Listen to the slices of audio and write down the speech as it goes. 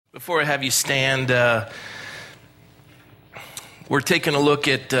Before I have you stand, we're taking a look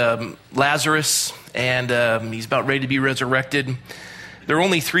at Lazarus, and he's about ready to be resurrected. There are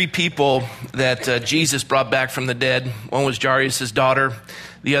only three people that Jesus brought back from the dead. One was Jairus' daughter.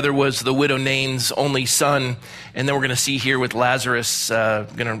 The other was the widow Nain's only son. And then we're going to see here with Lazarus,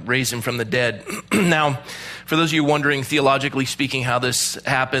 going to raise him from the dead. Now, for those of you wondering, theologically speaking, how this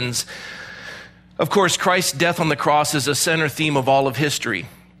happens, of course, Christ's death on the cross is a center theme of all of history.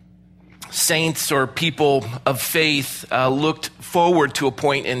 Saints or people of faith looked forward to a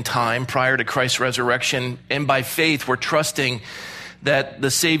point in time prior to Christ's resurrection, and by faith were trusting that the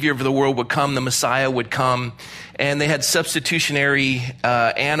Savior of the world would come, the Messiah would come, and they had substitutionary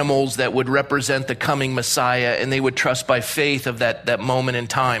animals that would represent the coming Messiah, and they would trust by faith of that moment in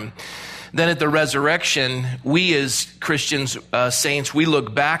time. Then at the resurrection, we as Christians, saints, we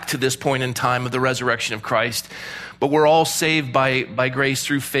look back to this point in time of the resurrection of Christ. But we're all saved by grace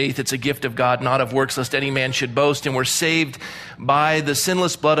through faith. It's a gift of God, not of works, lest any man should boast. And we're saved by the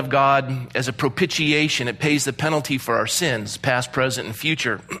sinless blood of God as a propitiation. It pays the penalty for our sins, past, present, and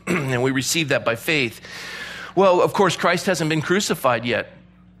future. And we receive that by faith. Well, of course, Christ hasn't been crucified yet.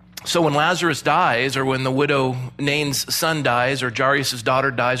 So when Lazarus dies, or when the widow Nain's son dies, or Jairus' daughter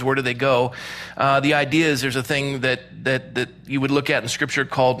dies, where do they go? The idea is there's a thing that you would look at in Scripture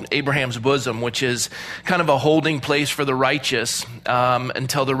called Abraham's bosom, which is kind of a holding place for the righteous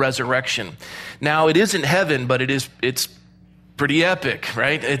until the resurrection. Now, it isn't heaven, but it's pretty epic,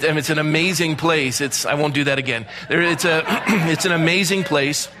 right? It's an amazing place. I won't do that again. It's an amazing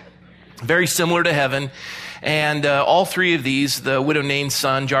place, very similar to heaven. And all three of these, the widow Nain's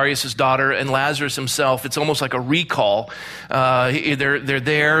son, Jairus' daughter, and Lazarus himself, it's almost like a recall. They're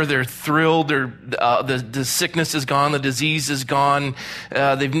there, they're thrilled, the sickness is gone, the disease is gone.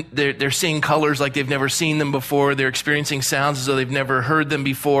 They're seeing colors like they've never seen them before. They're experiencing sounds as though they've never heard them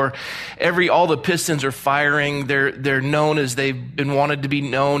before. All the pistons are firing. They're known as they've been wanted to be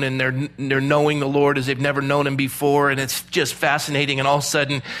known, and they're knowing the Lord as they've never known him before. And it's just fascinating. And all of a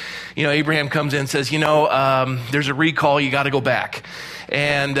sudden, Abraham comes in and says, there's a recall, you got to go back.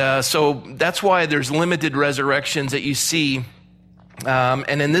 And so that's why there's limited resurrections that you see.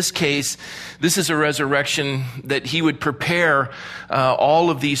 And in this case, this is a resurrection that he would prepare all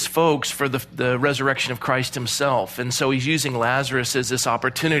of these folks for the resurrection of Christ himself. And so he's using Lazarus as this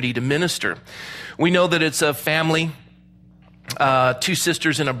opportunity to minister. We know that it's a family, two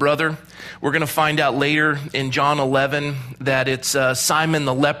sisters and a brother. We're going to find out later in John 11 that it's Simon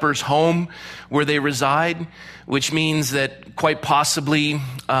the leper's home where they reside, which means that quite possibly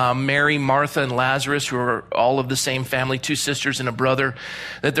Mary, Martha, and Lazarus, who are all of the same family, two sisters and a brother,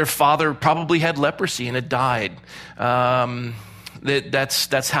 that their father probably had leprosy and had died.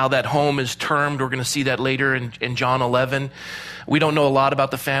 That's how that home is termed. We're going to see that later in John 11. We don't know a lot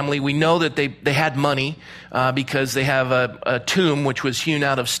about the family. We know that they had money because they have a tomb which was hewn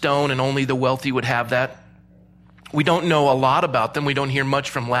out of stone, and only the wealthy would have that. We don't know a lot about them. We don't hear much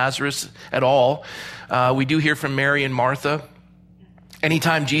from Lazarus at all. We do hear from Mary and Martha.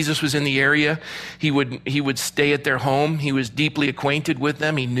 Anytime Jesus was in the area, he would stay at their home. He was deeply acquainted with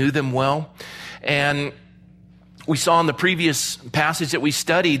them. He knew them well. And we saw in the previous passage that we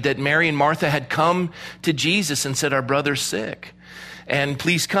studied that Mary and Martha had come to Jesus and said, "Our brother's sick, and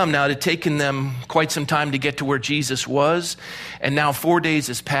please come." Now, it had taken them quite some time to get to where Jesus was, and now 4 days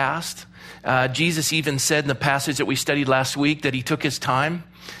has passed. Jesus even said in the passage that we studied last week that he took his time.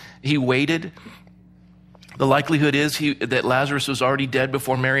 He waited. The likelihood is that Lazarus was already dead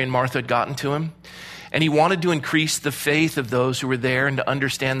before Mary and Martha had gotten to him. And he wanted to increase the faith of those who were there and to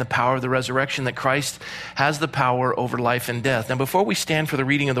understand the power of the resurrection, that Christ has the power over life and death. Now, before we stand for the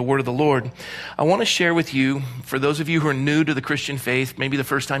reading of the word of the Lord, I want to share with you, for those of you who are new to the Christian faith, maybe the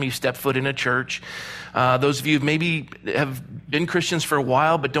first time you step foot in a church, those of you who maybe have been Christians for a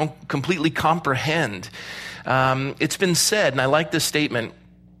while but don't completely comprehend, it's been said, and I like this statement,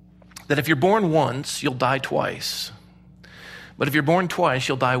 that if you're born once, you'll die twice. But if you're born twice,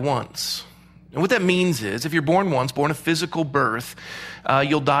 you'll die once. And what that means is, if you're born once, born a physical birth,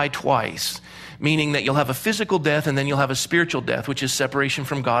 you'll die twice, meaning that you'll have a physical death and then you'll have a spiritual death, which is separation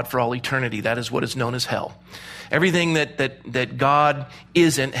from God for all eternity. That is what is known as hell. Everything that God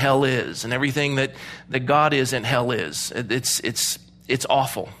isn't, hell is. And everything that God isn't, hell is. It's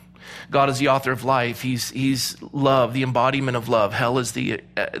awful. God is the author of life. He's love, the embodiment of love. Hell is the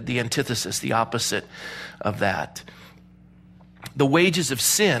antithesis, the opposite of that. The wages of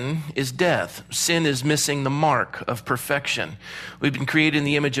sin is death. Sin is missing the mark of perfection. We've been created in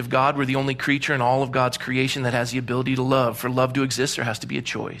the image of God. We're the only creature in all of God's creation that has the ability to love. For love to exist, there has to be a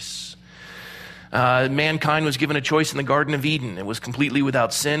choice. Mankind was given a choice in the Garden of Eden. It was completely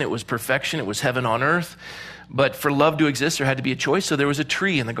without sin. It was perfection. It was heaven on earth. But for love to exist, there had to be a choice. So there was a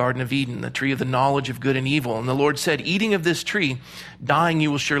tree in the Garden of Eden, the tree of the knowledge of good and evil. And the Lord said, eating of this tree, dying you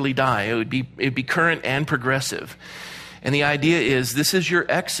will surely die. It would be current and progressive. And the idea is, this is your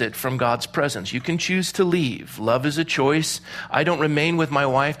exit from God's presence. You can choose to leave. Love is a choice. I don't remain with my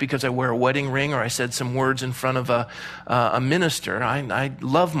wife because I wear a wedding ring or I said some words in front of a minister. I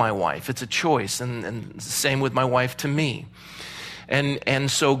love my wife. It's a choice. And same with my wife to me. And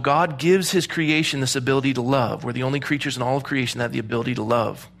so God gives his creation this ability to love. We're the only creatures in all of creation that have the ability to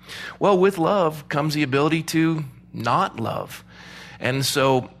love. Well, with love comes the ability to not love. And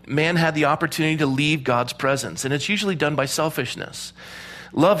so man had the opportunity to leave God's presence. And it's usually done by selfishness.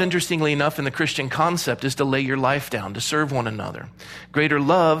 Love, interestingly enough, in the Christian concept is to lay your life down, to serve one another. Greater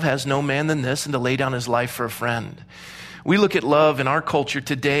love has no man than this, and to lay down his life for a friend. We look at love in our culture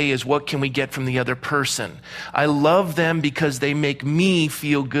today as what can we get from the other person. I love them because they make me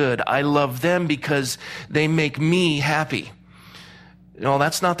feel good. I love them because they make me happy. No,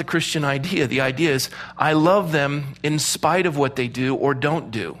 that's not the Christian idea. The idea is I love them in spite of what they do or don't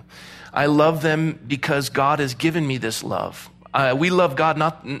do. I love them because God has given me this love. We love God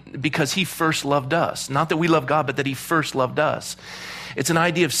not because he first loved us. Not that we love God, but that he first loved us. It's an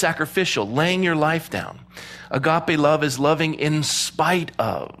idea of sacrificial, laying your life down. Agape love is loving in spite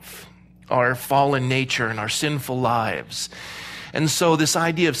of our fallen nature and our sinful lives. And so this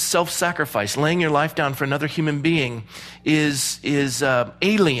idea of self-sacrifice, laying your life down for another human being is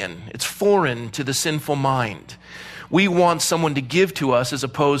alien. It's foreign to the sinful mind. We want someone to give to us as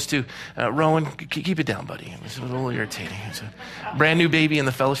opposed to, Rowan, keep it down, buddy. It's a little irritating. It's a brand new baby in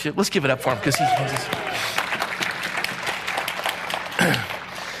the fellowship. Let's give it up for him because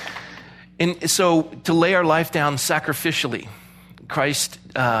And so to lay our life down sacrificially, Christ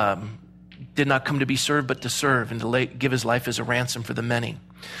did not come to be served, but to serve and to give his life as a ransom for the many.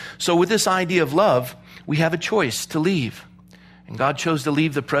 So with this idea of love, we have a choice to leave. And God chose to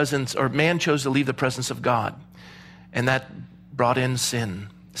leave the presence, or man chose to leave the presence of God. And that brought in sin.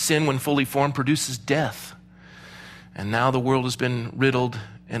 Sin, when fully formed, produces death. And now the world has been riddled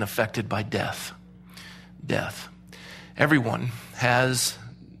and affected by death. Death. Everyone has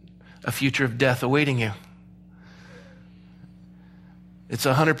a future of death awaiting you. It's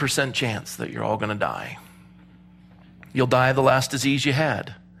 100% chance that you're all going to die. You'll die of the last disease you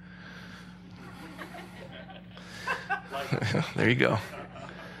had. There you go.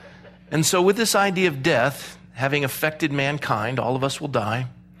 And so with this idea of death having affected mankind, all of us will die.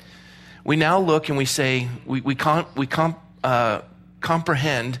 We now look and we say, we comprehend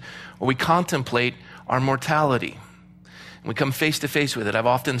or we contemplate our mortality. We come face to face with it. I've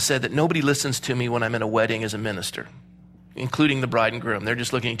often said that nobody listens to me when I'm in a wedding as a minister, including the bride and groom. They're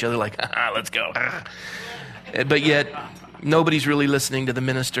just looking at each other like, let's go. But yet, nobody's really listening to the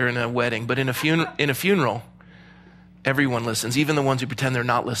minister in a wedding. But in a funeral, everyone listens, even the ones who pretend they're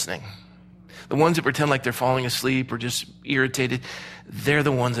not listening. The ones that pretend like they're falling asleep or just irritated, they're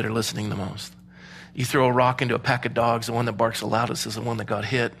the ones that are listening the most. You throw a rock into a pack of dogs, the one that barks the loudest is the one that got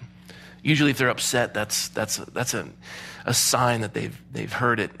hit. Usually if they're upset, that's a sign that they've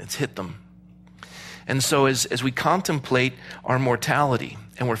heard it. It's hit them. And so as we contemplate our mortality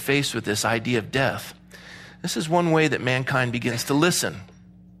and we're faced with this idea of death, this is one way that mankind begins to listen.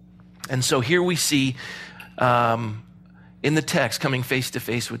 And so here we see in the text coming face to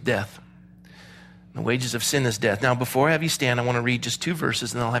face with death. The wages of sin is death. Now, before I have you stand, I want to read just two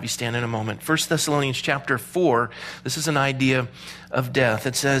verses, and then I'll have you stand in a moment. 1 Thessalonians chapter 4, this is an idea of death.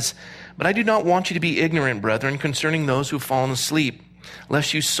 It says, "But I do not want you to be ignorant, brethren, concerning those who have fallen asleep,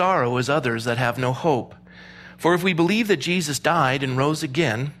 lest you sorrow as others that have no hope. For if we believe that Jesus died and rose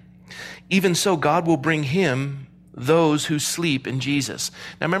again, even so God will bring him those who sleep in Jesus."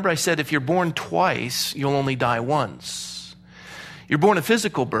 Now, remember I said if you're born twice, you'll only die once. You're born a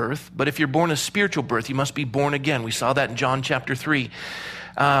physical birth, but if you're born a spiritual birth, you must be born again. We saw that in John chapter 3,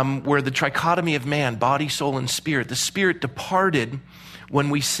 where the trichotomy of man, body, soul, and spirit, the spirit departed when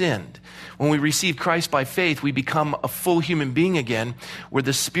we sinned. When we receive Christ by faith, we become a full human being again, where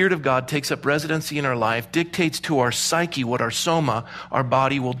the Spirit of God takes up residency in our life, dictates to our psyche what our soma, our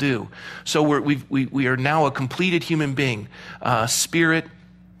body, will do. So we are now a completed human being, spirit,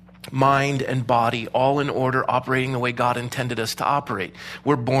 mind, and body, all in order, operating the way God intended us to operate.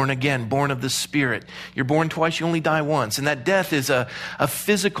 We're born again, born of the Spirit. You're born twice, you only die once. And that death is a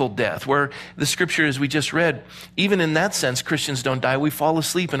physical death, where the scripture, as we just read, even in that sense, Christians don't die. We fall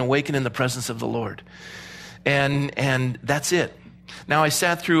asleep and awaken in the presence of the Lord. And that's it. Now, I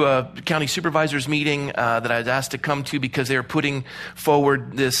sat through a county supervisor's meeting that I was asked to come to because they were putting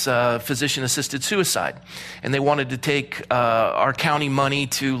forward this physician-assisted suicide. And they wanted to take our county money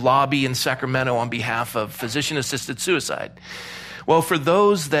to lobby in Sacramento on behalf of physician-assisted suicide. Well, for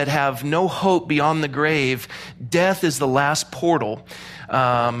those that have no hope beyond the grave, death is the last portal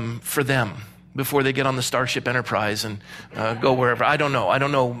for them before they get on the Starship Enterprise and go wherever. I don't know.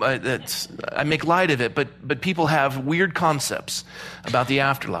 I make light of it, but people have weird concepts about the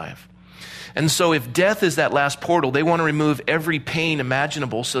afterlife. And so if death is that last portal, they want to remove every pain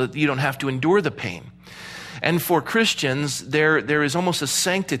imaginable so that you don't have to endure the pain. And for Christians, there is almost a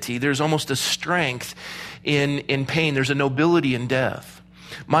sanctity, there's almost a strength in pain. There's a nobility in death.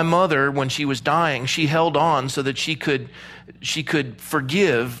 My mother, when she was dying, she held on so that she could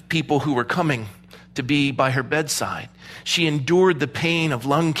forgive people who were coming to be by her bedside. She endured the pain of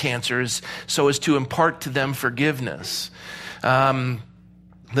lung cancers so as to impart to them forgiveness.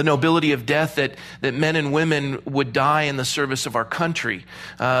 The nobility of death that men and women would die in the service of our country.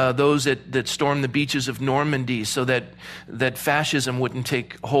 Those that stormed the beaches of Normandy so that fascism wouldn't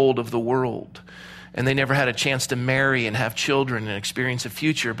take hold of the world. And they never had a chance to marry and have children and experience a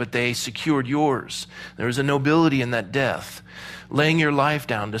future, but they secured yours. There was a nobility in that death, laying your life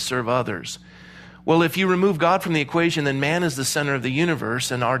down to serve others. Well, if you remove God from the equation, then man is the center of the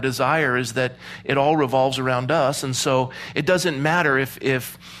universe, and our desire is that it all revolves around us. And so it doesn't matter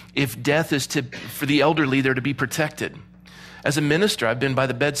if death is for the elderly, they're to be protected. As a minister, I've been by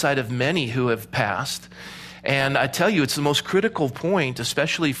the bedside of many who have passed. And I tell you, it's the most critical point,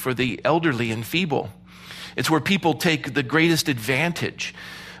 especially for the elderly and feeble. It's where people take the greatest advantage.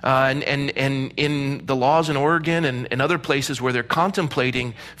 And in the laws in Oregon and other places where they're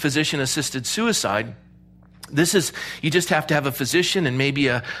contemplating physician-assisted suicide, you just have to have a physician and maybe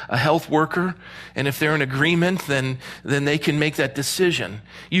a health worker. And if they're in agreement, then they can make that decision.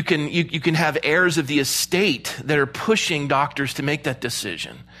 You can have heirs of the estate that are pushing doctors to make that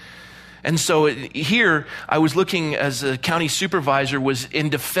decision. And so here, I was looking as a county supervisor was in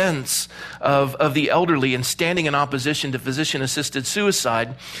defense of the elderly and standing in opposition to physician-assisted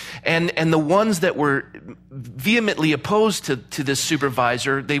suicide. And the ones that were vehemently opposed to this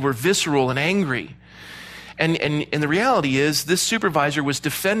supervisor, they were visceral and angry. And the reality is, this supervisor was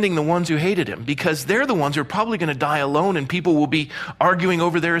defending the ones who hated him because they're the ones who are probably going to die alone, and people will be arguing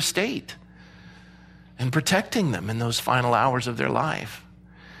over their estate and protecting them in those final hours of their life.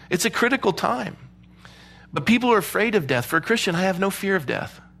 It's a critical time. But people are afraid of death. For a Christian, I have no fear of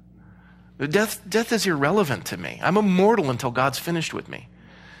death. Death is irrelevant to me. I'm immortal until God's finished with me.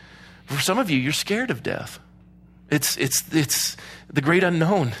 For some of you, you're scared of death. It's the great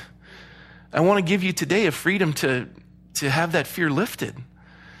unknown. I want to give you today a freedom to have that fear lifted.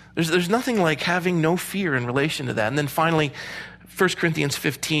 There's nothing like having no fear in relation to that. And then finally, 1 Corinthians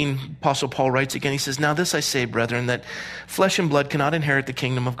 15, Apostle Paul writes again, he says, "Now this I say, brethren, that flesh and blood cannot inherit the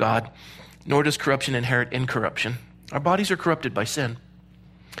kingdom of God, nor does corruption inherit incorruption." Our bodies are corrupted by sin.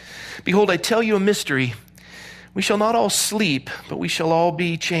 "Behold, I tell you a mystery. We shall not all sleep, but we shall all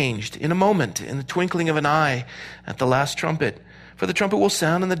be changed in a moment, in the twinkling of an eye, at the last trumpet. For the trumpet will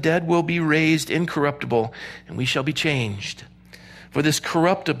sound, and the dead will be raised incorruptible, and we shall be changed. For this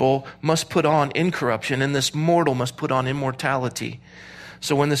corruptible must put on incorruption, and this mortal must put on immortality.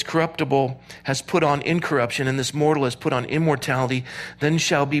 So when this corruptible has put on incorruption, and this mortal has put on immortality, then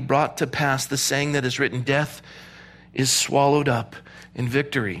shall be brought to pass the saying that is written, death is swallowed up in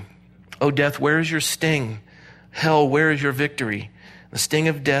victory. O death, where is your sting? Hell, where is your victory? The sting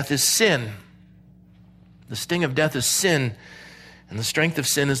of death is sin. The sting of death is sin, and the strength of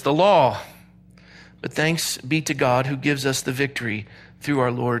sin is the law. But thanks be to God who gives us the victory through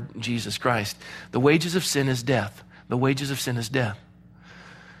our Lord Jesus Christ." The wages of sin is death. The wages of sin is death.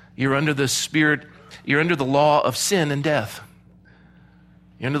 You're under the law of sin and death.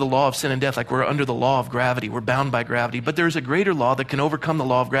 You're under the law of sin and death, like we're under the law of gravity. We're bound by gravity. But there's a greater law that can overcome the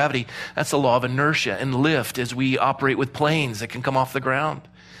law of gravity. That's the law of inertia and lift as we operate with planes that can come off the ground.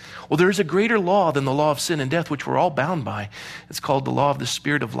 Well, there's a greater law than the law of sin and death, which we're all bound by. It's called the law of the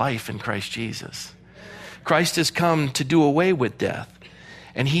Spirit of life in Christ Jesus. Christ has come to do away with death,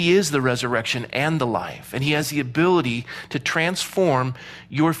 and he is the resurrection and the life, and he has the ability to transform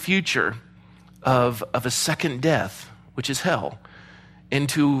your future of a second death, which is hell,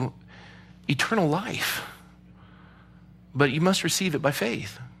 into eternal life. But you must receive it by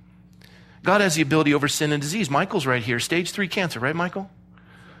faith. God has the ability over sin and disease. Michael's right here, stage 3 cancer, right, Michael?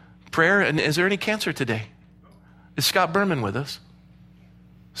 Prayer, and is there any cancer today? Is Scott Berman with us?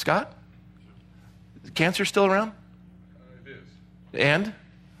 Scott? Cancer still around? It is. And?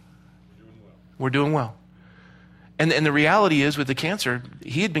 We're doing well. We're doing well. And the reality is with the cancer,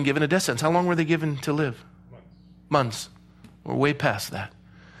 he had been given a death sentence. How long were they given to live? Months. We're way past that.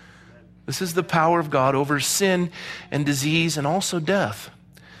 This is the power of God over sin and disease and also death.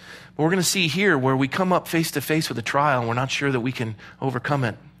 But we're going to see here where we come up face to face with a trial and we're not sure that we can overcome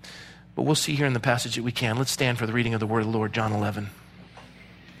it. But we'll see here in the passage that we can. Let's stand for the reading of the word of the Lord, John 11.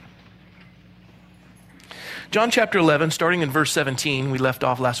 John chapter 11, starting in verse 17. We left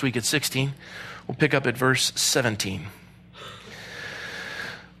off last week at 16. We'll pick up at verse 17.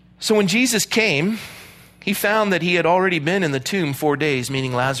 So when Jesus came, he found that he had already been in the tomb 4 days,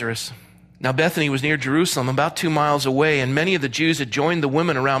 meaning Lazarus. Now Bethany was near Jerusalem, about 2 miles away, and many of the Jews had joined the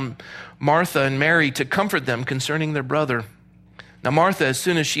women around Martha and Mary to comfort them concerning their brother. Now Martha, as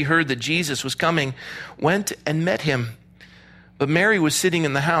soon as she heard that Jesus was coming, went and met him. But Mary was sitting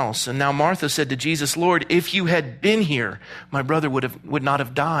in the house, and now Martha said to Jesus, Lord, if you had been here, my brother would not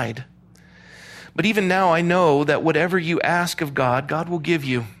have died. But even now I know that whatever you ask of God, God will give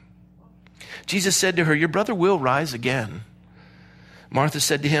you. Jesus said to her, your brother will rise again. Martha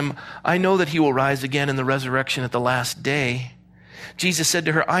said to him, I know that he will rise again in the resurrection at the last day. Jesus said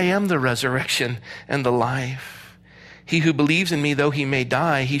to her, I am the resurrection and the life. He who believes in me, though he may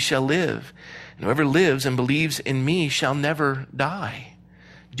die, he shall live. And whoever lives and believes in me shall never die.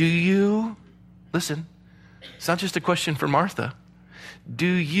 Do you, listen, it's not just a question for Martha. Do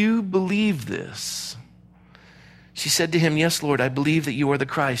you believe this? She said to him, yes, Lord, I believe that you are the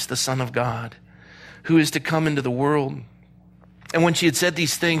Christ, the Son of God, who is to come into the world. And when she had said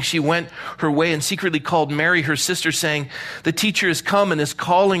these things, she went her way and secretly called Mary, her sister, saying, the teacher has come and is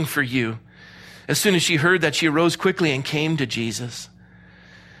calling for you. As soon as she heard that, she arose quickly and came to Jesus.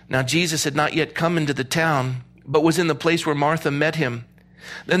 Now Jesus had not yet come into the town, but was in the place where Martha met him.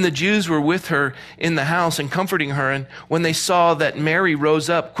 Then the Jews were with her in the house and comforting her. And when they saw that Mary rose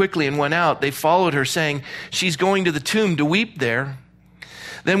up quickly and went out, they followed her, saying, she's going to the tomb to weep there.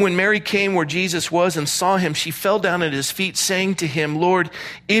 Then when Mary came where Jesus was and saw him, she fell down at his feet, saying to him, Lord,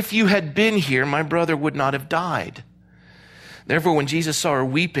 if you had been here, my brother would not have died. Therefore, when Jesus saw her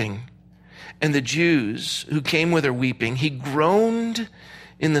weeping, and the Jews who came with her weeping, he groaned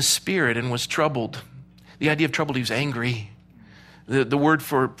in the spirit and was troubled. The idea of troubled, he was angry. The word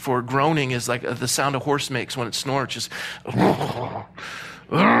for groaning is like the sound a horse makes when it snorts. Just, I'll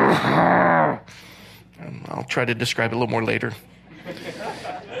try to describe it a little more later.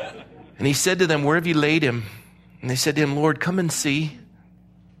 And he said to them, where have you laid him? And they said to him, Lord, come and see.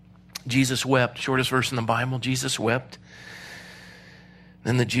 Jesus wept. Shortest verse in the Bible. Jesus wept.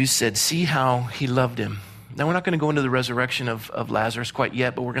 Then the Jews said, see how he loved him. Now we're not going to go into the resurrection of Lazarus quite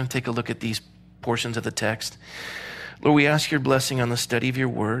yet, but we're going to take a look at these portions of the text. Lord, we ask your blessing on the study of your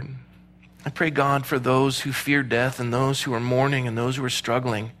word. I pray, God, for those who fear death and those who are mourning and those who are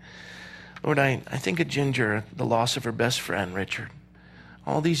struggling. Lord, I think of Ginger, the loss of her best friend, Richard.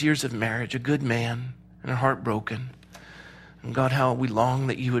 All these years of marriage, a good man, and her heart broken. And God, how we long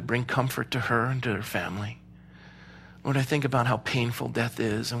that you would bring comfort to her and to her family. Lord, I think about how painful death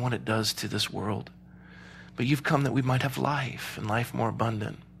is and what it does to this world. But you've come that we might have life and life more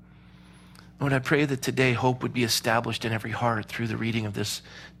abundant. Lord, I pray that today hope would be established in every heart through the reading of this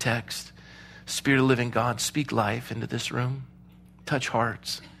text. Spirit of living God, speak life into this room. Touch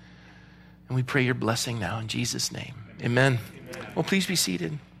hearts. And we pray your blessing now in Jesus' name. Amen. Well, please be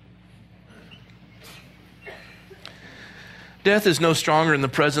seated. Death is no stronger in the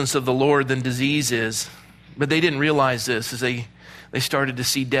presence of the Lord than disease is. But they didn't realize this as they started to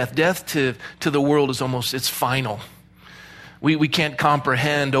see death. Death to the world is almost, it's final. We can't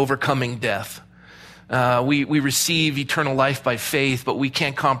comprehend overcoming death. We receive eternal life by faith, but we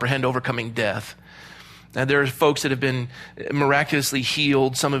can't comprehend overcoming death. Now, there are folks that have been miraculously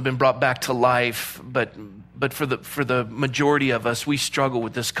healed. Some have been brought back to life, but for the majority of us, we struggle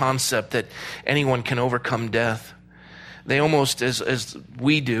with this concept that anyone can overcome death. They almost, as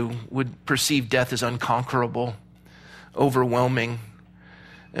we do, would perceive death as unconquerable, overwhelming.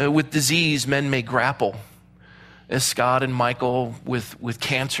 With disease, men may grapple. As Scott and Michael with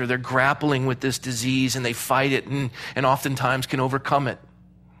cancer, they're grappling with this disease and they fight it and oftentimes can overcome it.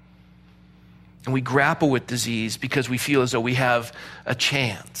 And we grapple with disease because we feel as though we have a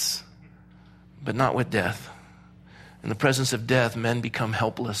chance, but not with death. In the presence of death, men become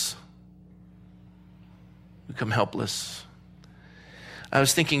helpless. Become helpless. I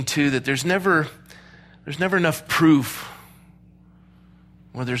was thinking too that there's never enough proof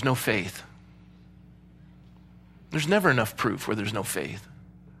where there's no faith. There's never enough proof where there's no faith.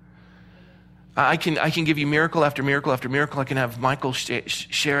 I can give you miracle after miracle after miracle. I can have Michael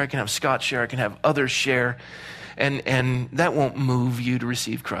share. I can have Scott share. I can have others share. And that won't move you to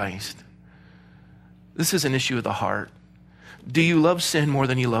receive Christ. This is an issue of the heart. Do you love sin more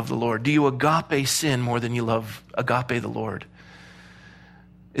than you love the Lord? Do you agape sin more than you love agape the Lord?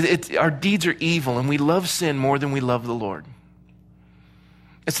 Our deeds are evil, and we love sin more than we love the Lord.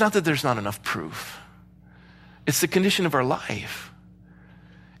 It's not that there's not enough proof. It's the condition of our life.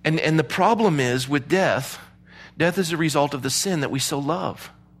 And the problem is with death is a result of the sin that we so love.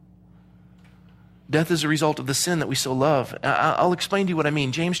 Death is a result of the sin that we so love. I'll explain to you what I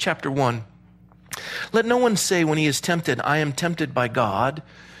mean. James chapter 1. Let no one say when he is tempted, I am tempted by God.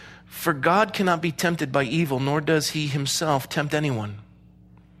 For God cannot be tempted by evil, nor does he himself tempt anyone.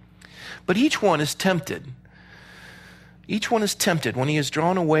 But each one is tempted. Each one is tempted when he is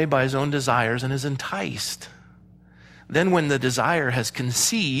drawn away by his own desires and is enticed. Then when the desire has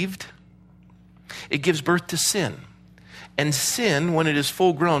conceived, it gives birth to sin. And sin, when it is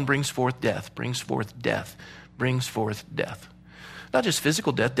full grown, brings forth death, brings forth death, brings forth death. Not just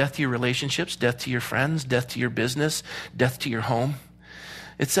physical death, death to your relationships, death to your friends, death to your business, death to your home.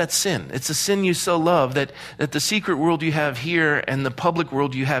 It's that sin. It's a sin you so love that the secret world you have here and the public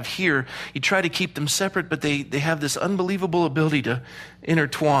world you have here, you try to keep them separate, but they have this unbelievable ability to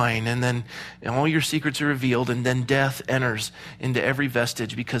intertwine, and then all your secrets are revealed, and then death enters into every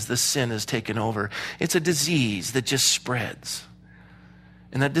vestige because the sin has taken over. It's a disease that just spreads.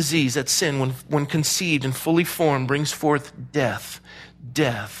 And that disease, that sin, when conceived and fully formed, brings forth death,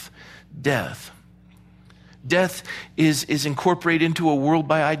 death, death. Death is incorporated into a world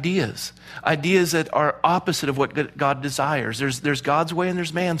by ideas that are opposite of what God desires. There's God's way and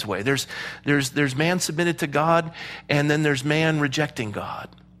there's man's way. There's man submitted to God, and then there's man rejecting God.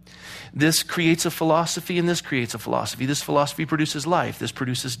 This creates a philosophy, and this creates a philosophy. This philosophy produces life. This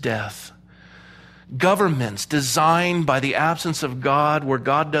produces death. Governments designed by the absence of God, where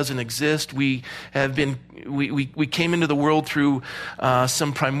God doesn't exist. We came into the world through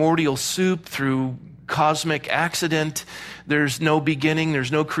some primordial soup, through cosmic accident. There's no beginning,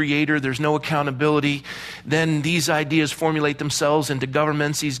 there's no creator, there's no accountability. Then these ideas formulate themselves into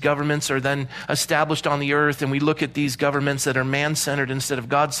governments. These governments are then established on the earth, and we look at these governments that are man-centered instead of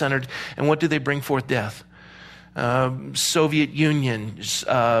God-centered, and what do they bring forth? Death. Soviet Union,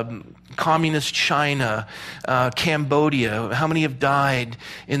 communist China, Cambodia. How many have died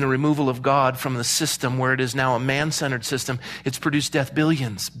in the removal of God from the system where it is now a man-centered system? It's produced death.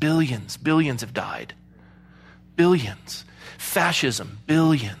 Billions have died. Billions. Fascism,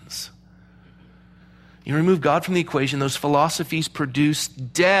 billions. You remove God from the equation, those philosophies produce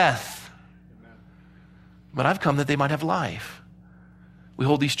death. But I've come that they might have life. We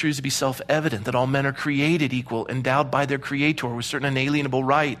hold these truths to be self-evident, that all men are created equal, endowed by their Creator with certain inalienable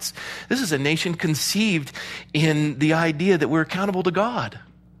rights. This is a nation conceived in the idea that we're accountable to God.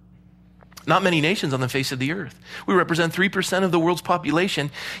 Not many nations on the face of the earth. We represent 3% of the world's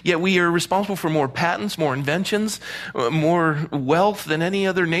population, yet we are responsible for more patents, more inventions, more wealth than any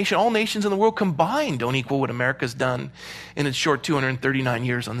other nation. All nations in the world combined don't equal what America's done in its short 239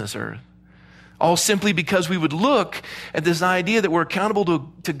 years on this earth. All simply because we would look at this idea that we're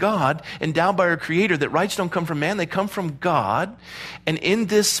accountable to God, endowed by our Creator, that rights don't come from man, they come from God. And in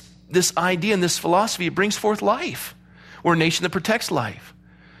this idea and this philosophy, it brings forth life. We're a nation that protects life.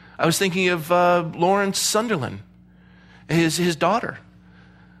 I was thinking of Lawrence Sunderland, his daughter.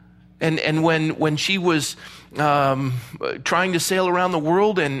 And when she was trying to sail around the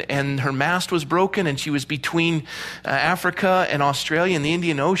world, and her mast was broken, and she was between Africa and Australia and the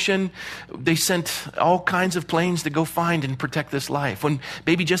Indian Ocean, they sent all kinds of planes to go find and protect this life. When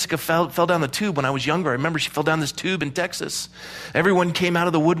baby Jessica fell down the tube when I was younger, I remember she fell down this tube in Texas. Everyone came out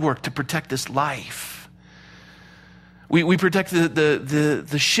of the woodwork to protect this life. We protect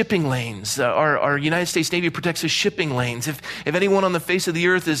the shipping lanes. Our United States Navy protects the shipping lanes. If anyone on the face of the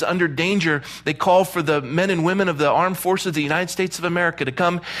earth is under danger, they call for the men and women of the armed forces of the United States of America to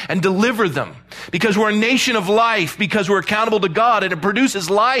come and deliver them. Because we're a nation of life, because we're accountable to God, and it produces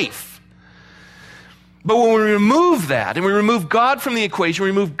life. But when we remove that, and we remove God from the equation, we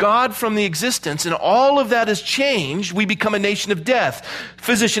remove God from the existence, and all of that is changed, we become a nation of death.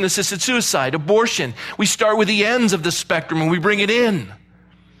 Physician-assisted suicide, abortion. We start with the ends of the spectrum and we bring it in.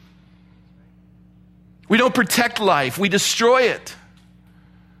 We don't protect life, we destroy it.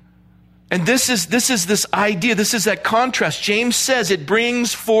 And this is this idea, this is that contrast. James says it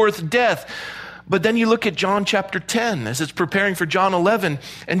brings forth death. But then you look at John chapter 10 as it's preparing for John 11,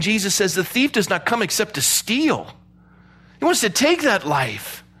 and Jesus says the thief does not come except to steal. He wants to take that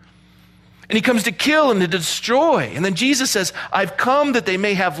life. And he comes to kill and to destroy. And then Jesus says, I've come that they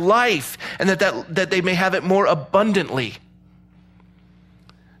may have life, and that they may have it more abundantly.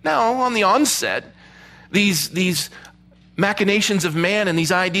 Now, on the onset, these machinations of man and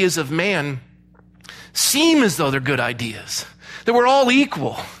these ideas of man seem as though they're good ideas, that we're all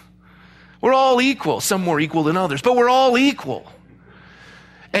equal. We're all equal. Some more equal than others, but we're all equal.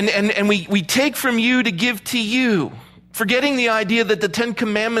 And we take from you to give to you. Forgetting the idea that the 10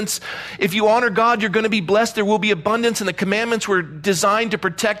 commandments, if you honor God, you're going to be blessed. There will be abundance. And the commandments were designed to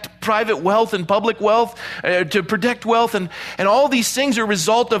protect private wealth and public wealth, to protect wealth. And all these things are a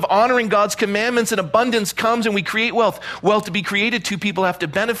result of honoring God's commandments, and abundance comes and we create wealth. Wealth to be created, two people have to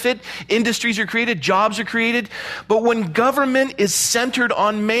benefit. Industries are created, jobs are created. But when government is centered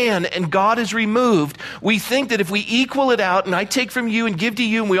on man and God is removed, we think that if we equal it out and I take from you and give to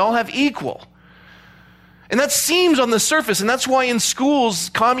you and we all have equal. And that seems on the surface, and that's why in schools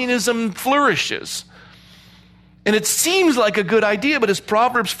communism flourishes. And it seems like a good idea, but as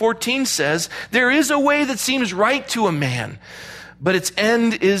Proverbs 14 says, there is a way that seems right to a man, but its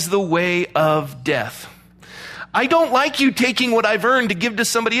end is the way of death. I don't like you taking what I've earned to give to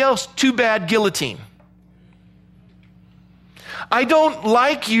somebody else. Too bad, guillotine. I don't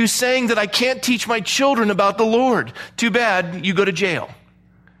like you saying that I can't teach my children about the Lord. Too bad, you go to jail.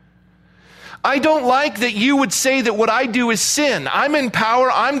 I don't like that you would say that what I do is sin. I'm in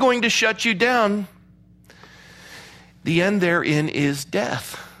power. I'm going to shut you down. The end therein is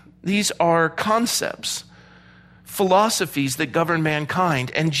death. These are concepts, philosophies that govern mankind.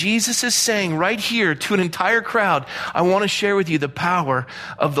 And Jesus is saying right here to an entire crowd, I want to share with you the power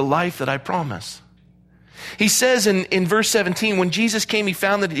of the life that I promise. He says in verse 17, when Jesus came, he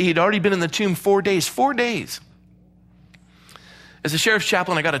found that he had already been in the tomb 4 days. 4 days. As a sheriff's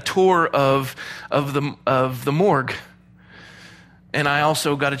chaplain, I got a tour of the morgue, and I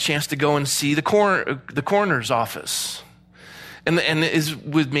also got a chance to go and see the coroner's office. And is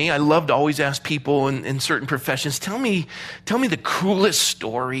with me. I love to always ask people in certain professions, tell me the coolest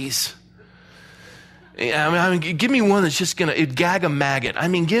stories. I mean, give me one that's just it'd gag a maggot. I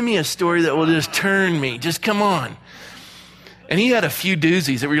mean, give me a story that will just turn me. Just come on. And he had a few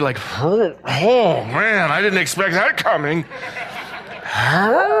doozies that were like, oh man, I didn't expect that coming.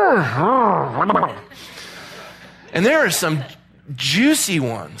 And there are some juicy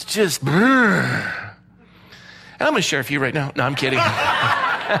ones, just. And I'm going to share a few right now. No, I'm kidding.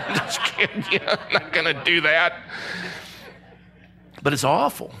 I'm just kidding. I'm not going to do that. But it's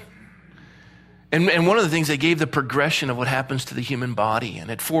awful. And one of the things, they gave the progression of what happens to the human body.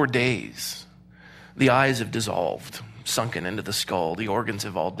 And at 4 days, the eyes have dissolved, sunken into the skull. The organs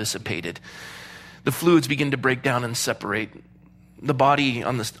have all dissipated. The fluids begin to break down and separate. The body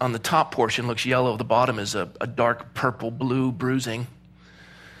on the top portion looks yellow. The bottom is a dark purple blue bruising.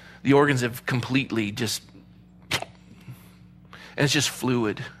 The organs have completely just, and it's just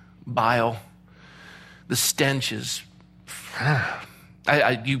fluid, bile. The stench is,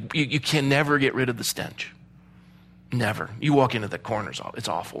 you can never get rid of the stench. Never. You walk into the coroner's office, it's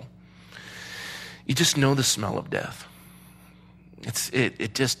awful. You just know the smell of death.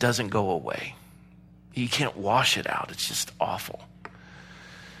 It just doesn't go away. You can't wash it out. It's just awful.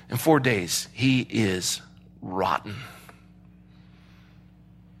 In 4 days, he is rotten.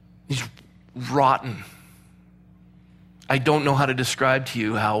 He's rotten. I don't know how to describe to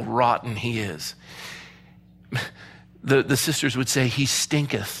you how rotten he is. The sisters would say, he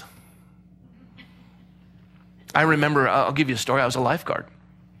stinketh. I remember, I'll give you a story. I was a lifeguard.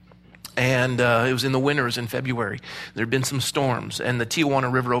 And it was in the winter, it was in February. There had been some storms, and the Tijuana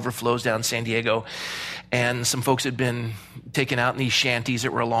River overflows down San Diego. And some folks had been taken out in these shanties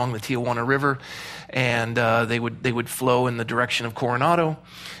that were along the Tijuana River, and they would flow in the direction of Coronado.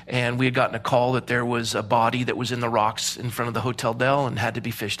 And we had gotten a call that there was a body that was in the rocks in front of the Hotel Del and had to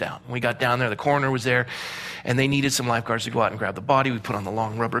be fished out. We got down there, the coroner was there, and they needed some lifeguards to go out and grab the body. We put on the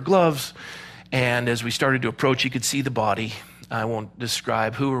long rubber gloves, and as we started to approach, you could see the body. I won't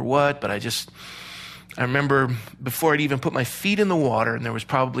describe who or what, but I remember before I'd even put my feet in the water, and there was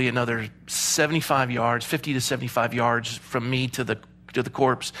probably another 75 yards, 50 to 75 yards from me to the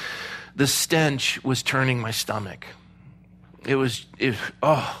corpse, the stench was turning my stomach. And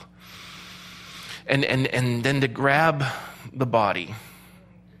then to grab the body.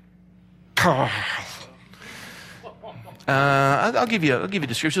 I'll give you a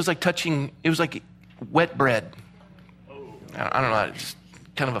description. It was like wet bread. I don't know, just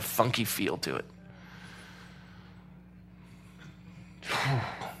kind of a funky feel to it.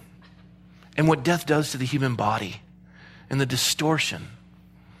 And what death does to the human body and the distortion.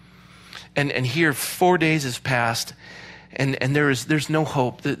 And here 4 days has passed, and there's no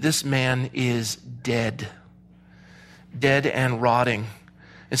hope. That this man is dead and rotting.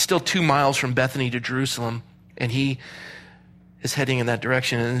 It's still 2 miles from Bethany to Jerusalem, and he is heading in that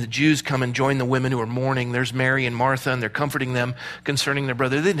direction. And the Jews come and join the women who are mourning. There's Mary and Martha, and they're comforting them concerning their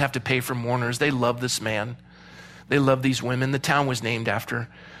brother. They didn't have to pay for mourners. They loved this man. They loved these women. The town was named after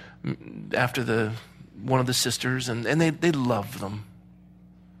one of the sisters, and they loved them.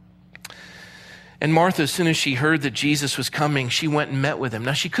 And Martha, as soon as she heard that Jesus was coming, she went and met with him.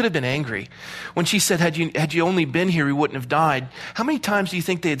 Now, she could have been angry. When she said, had you only been here, he wouldn't have died. How many times do you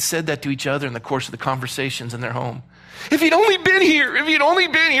think they had said that to each other in the course of the conversations in their home? If he'd only been here, he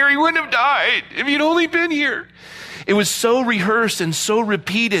wouldn't have died. If he'd only been here. It was so rehearsed and so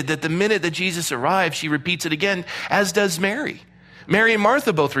repeated that the minute that Jesus arrived, she repeats it again, as does Mary. Mary and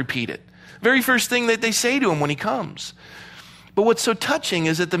Martha both repeat it. Very first thing that they say to him when he comes. But what's so touching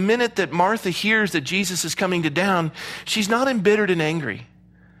is that the minute that Martha hears that Jesus is coming to town, she's not embittered and angry.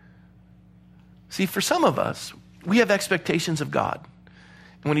 See, for some of us, we have expectations of God.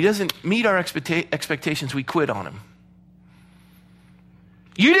 And when he doesn't meet our expectations, we quit on him.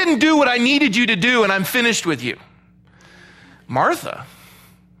 You didn't do what I needed you to do, and I'm finished with you. Martha,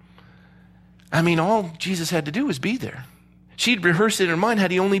 all Jesus had to do was be there. She'd rehearsed it in her mind.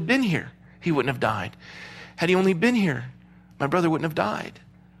 Had he only been here, he wouldn't have died. Had he only been here, my brother wouldn't have died.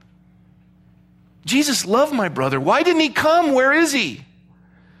 Jesus loved my brother. Why didn't he come? Where is he?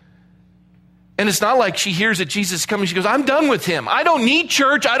 And it's not like she hears that Jesus is coming. She goes, I'm done with him. I don't need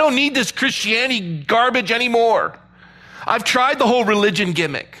church. I don't need this Christianity garbage anymore. I've tried the whole religion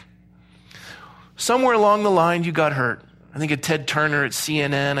gimmick. Somewhere along the line, you got hurt. I think of Ted Turner at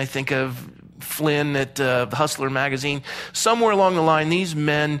CNN. I think of Flynn at Hustler magazine. Somewhere along the line, these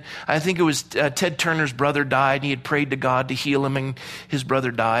men, I think it was Ted Turner's brother died, and he had prayed to God to heal him, and his brother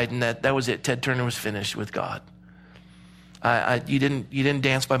died, and that was it. Ted Turner was finished with God. You didn't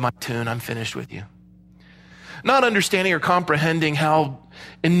dance by my tune. I'm finished with you. Not understanding or comprehending how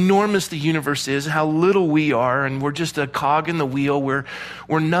enormous the universe is, how little we are, and we're just a cog in the wheel. We're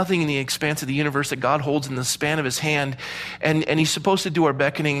nothing in the expanse of the universe that God holds in the span of his hand. And he's supposed to do our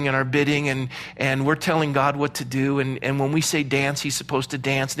beckoning and our bidding, and we're telling God what to do. And when we say dance, he's supposed to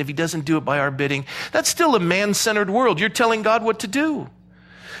dance. And if he doesn't do it by our bidding, that's still a man-centered world. You're telling God what to do.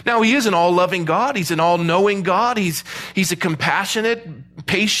 Now, he is an all-loving God. He's an all-knowing God. He's a compassionate,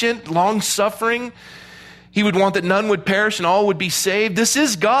 patient, long-suffering. He would want that none would perish and all would be saved. This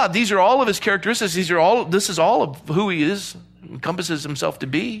is God. These are all of his characteristics. This is all of who he is, encompasses himself to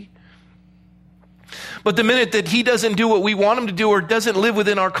be. But the minute that he doesn't do what we want him to do, or doesn't live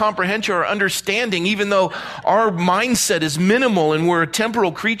within our comprehension or understanding, even though our mindset is minimal and we're a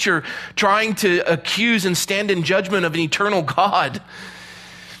temporal creature trying to accuse and stand in judgment of an eternal God.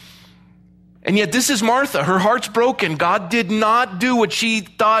 And yet this is Martha. Her heart's broken. God did not do what she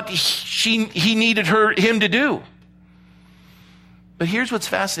thought he needed him to do. But here's what's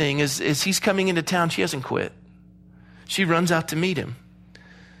fascinating is he's coming into town. She hasn't quit. She runs out to meet him.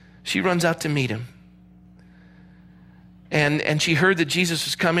 And she heard that Jesus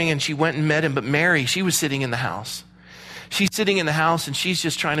was coming, and she went and met him. But Mary, she was sitting in the house. She's sitting in the house, and she's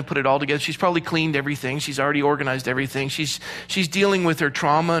just trying to put it all together. She's probably cleaned everything. She's already organized everything. She's dealing with her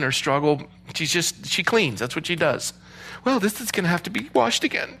trauma and her struggle. She cleans. That's what she does. Well, this is going to have to be washed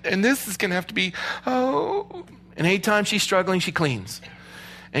again. And this is going to have to be, And anytime she's struggling, she cleans.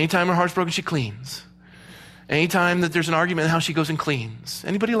 Anytime her heart's broken, she cleans. Anytime that there's an argument, how she goes and cleans.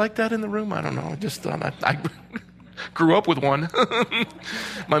 Anybody like that in the room? I don't know. I just thought I grew up with one.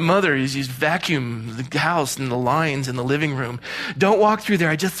 My mother used to vacuum the house and the lines in the living room. Don't walk through there.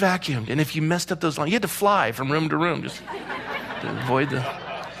 I just vacuumed. And if you messed up those lines, you had to fly from room to room just to avoid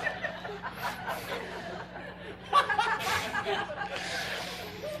the...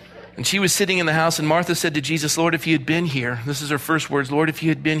 And she was sitting in the house, and Martha said to Jesus, Lord, if you had been here, this is her first words, Lord, if you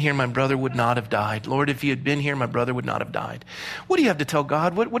had been here, my brother would not have died. Lord, if you had been here, my brother would not have died. What do you have to tell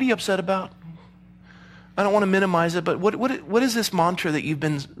God? What are you upset about? I don't want to minimize it, but what is this mantra that you've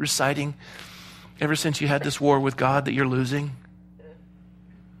been reciting ever since you had this war with God that you're losing?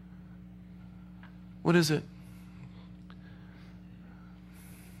 What is it?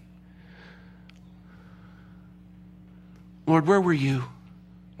 Lord, where were you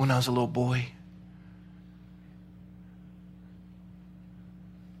when I was a little boy?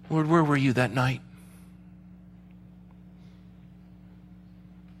 Lord, where were you that night?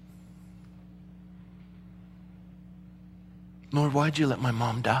 Lord, why'd you let my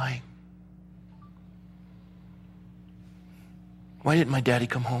mom die? Why didn't my daddy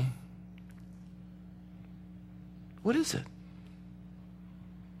come home? What is it?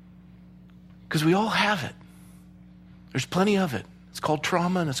 Because we all have it. There's plenty of it. It's called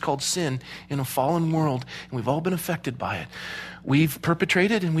trauma and it's called sin in a fallen world, and we've all been affected by it. We've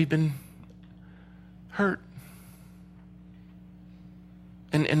perpetrated and we've been hurt.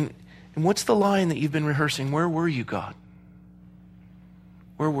 And what's the line that you've been rehearsing? Where were you, God?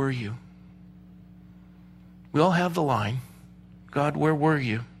 Where were you? We all have the line. God, where were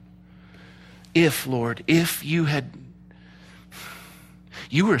you? If, Lord, if you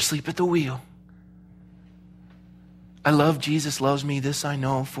were asleep at the wheel. I love Jesus loves me, this I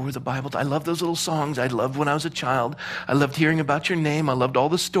know, for the Bible. I love those little songs I loved when I was a child. I loved hearing about your name. I loved all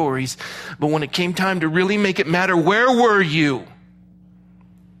the stories. But when it came time to really make it matter, where were you?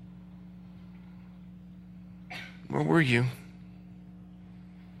 Where were you?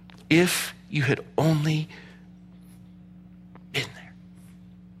 If you had only been there.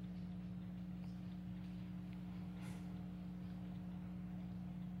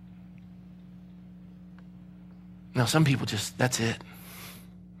 Now, some people just, that's it.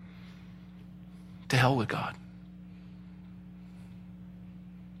 To hell with God.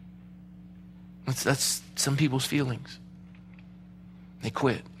 That's some people's feelings. They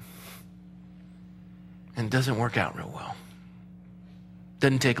quit. And it doesn't work out real well.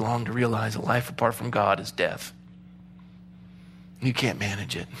 Doesn't take long to realize a life apart from God is death. You can't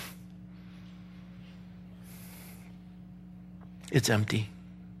manage it. It's empty.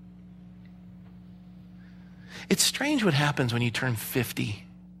 It's strange what happens when you turn 50.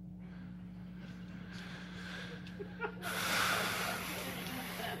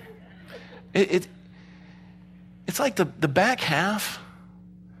 It's like the back half,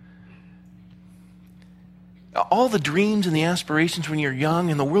 all the dreams and the aspirations when you're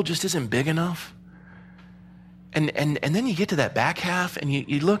young and the world just isn't big enough. And then you get to that back half and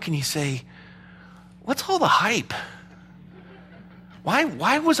you look and you say, what's all the hype?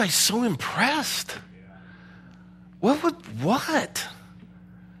 Why was I so impressed? What?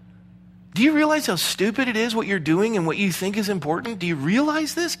 Do you realize how stupid it is what you're doing and what you think is important? Do you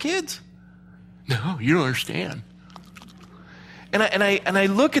realize this, kids? No, you don't understand. And I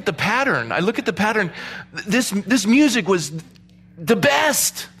look at the pattern. I look at the pattern. This music was the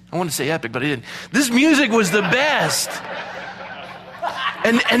best. I want to say epic, but I didn't. This music was the best.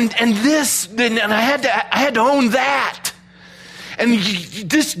 And I had to own that. And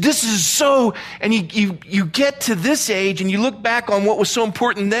this is so, and you get to this age and you look back on what was so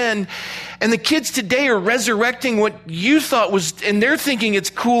important then, and the kids today are resurrecting what you thought was, and they're thinking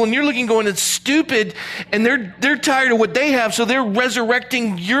it's cool, and you're looking going, it's stupid, and they're tired of what they have, so they're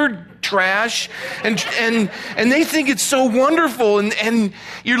resurrecting your trash, and they think it's so wonderful, and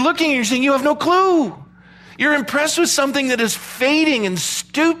you're looking and you're saying, you have no clue. You're impressed with something that is fading and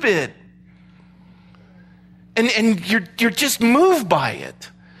stupid. And you're just moved by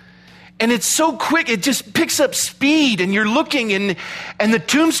it. And it's so quick, it just picks up speed, and you're looking, and the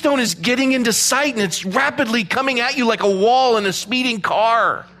tombstone is getting into sight, and it's rapidly coming at you like a wall in a speeding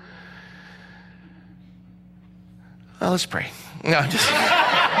car. Well, let's pray. No, just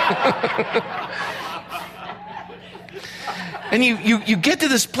and you get to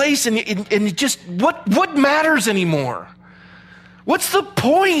this place, and it just, what matters anymore? What's the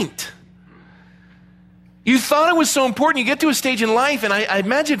point? You thought it was so important. You get to a stage in life, and I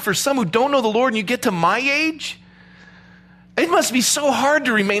imagine for some who don't know the Lord and you get to my age, it must be so hard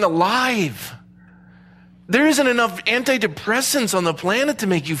to remain alive. There isn't enough antidepressants on the planet to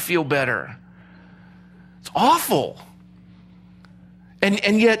make you feel better. It's awful.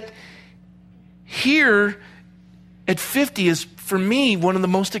 And yet, here at 50 is, for me, one of the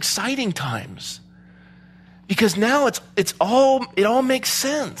most exciting times. Because now it all makes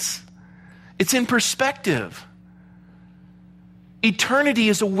sense. It's in perspective. Eternity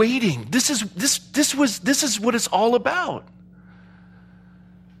is awaiting. This is what it's all about.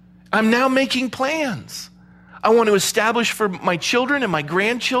 I'm now making plans. I want to establish for my children and my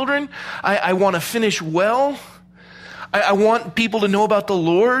grandchildren. I want to finish well. I want people to know about the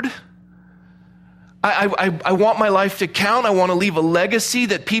Lord. I want my life to count. I want to leave a legacy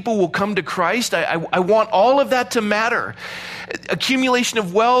that people will come to Christ. I want all of that to matter. Accumulation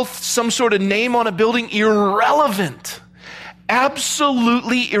of wealth, some sort of name on a building, irrelevant.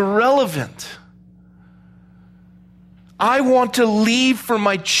 Absolutely irrelevant. I want to leave for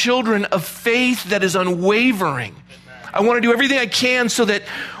my children a faith that is unwavering. I want to do everything I can so that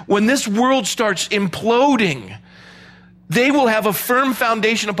when this world starts imploding, they will have a firm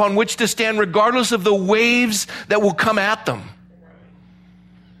foundation upon which to stand regardless of the waves that will come at them.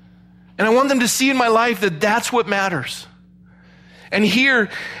 And I want them to see in my life that that's what matters. And here,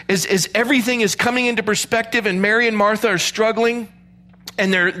 as everything is coming into perspective, and Mary and Martha are struggling,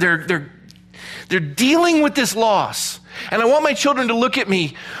 and they're dealing with this loss. And I want my children to look at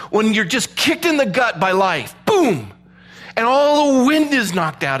me when you're just kicked in the gut by life. Boom! And all the wind is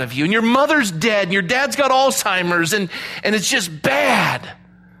knocked out of you, and your mother's dead, and your dad's got Alzheimer's, and it's just bad.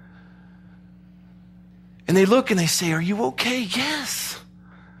 And they look and they say, are you okay? Yes.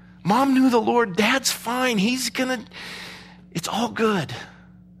 Mom knew the Lord. Dad's fine. It's all good.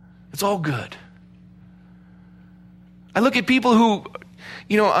 It's all good. I look at people who,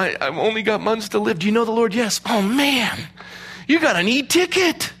 I've only got months to live. Do you know the Lord? Yes. Oh man, you got an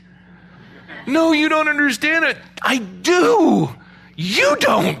e-ticket. No, you don't understand it. I do. You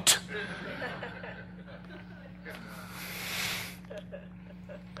don't.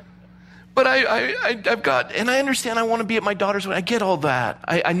 But I've got, and I understand I want to be at my daughter's wedding. I get all that.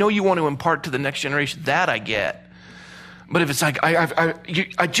 I know you want to impart to the next generation. That I get. But if it's like, I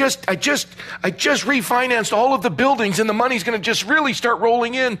just refinanced all of the buildings and the money's going to just really start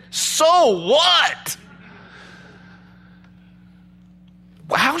rolling in. So what?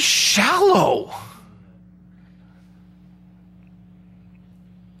 How shallow.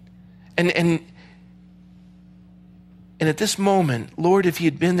 And at this moment, Lord, if he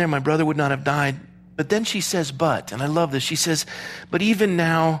had been there, my brother would not have died. But then she says, and I love this. She says, but even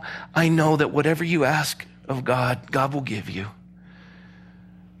now, I know that whatever you ask of God, God will give you.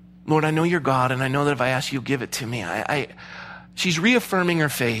 Lord, I know you're God, and I know that if I ask you, you'll give it to me. She's reaffirming her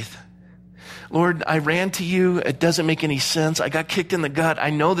faith. Lord, I ran to you. It doesn't make any sense. I got kicked in the gut. I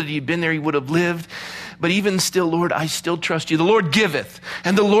know that if he'd been there, he would have lived. But even still, Lord, I still trust you. The Lord giveth,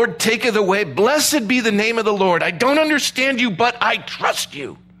 and the Lord taketh away. Blessed be the name of the Lord. I don't understand you, but I trust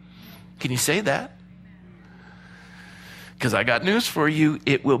you. Can you say that? Because I got news for you.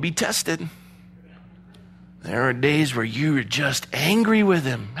 It will be tested. There are days where you're just angry with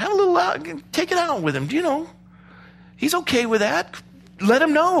him. Have a little, take it out with him. Do you know? He's okay with that. Let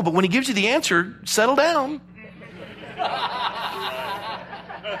him know. But when he gives you the answer, settle down.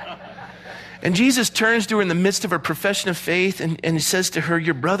 And Jesus turns to her in the midst of her profession of faith and he says to her,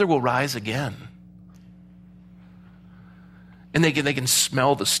 your brother will rise again. And they can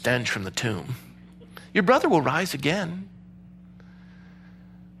smell the stench from the tomb. Your brother will rise again.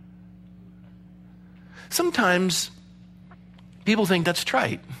 Sometimes people think that's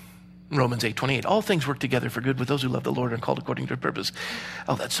trite. Romans 8:28, all things work together for good with those who love the Lord and are called according to his purpose.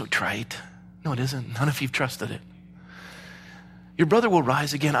 Oh, that's so trite. No, it isn't. None of you've trusted it. Your brother will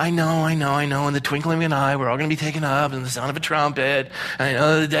rise again. I know. In the twinkling of an eye, we're all going to be taken up in the sound of a trumpet. I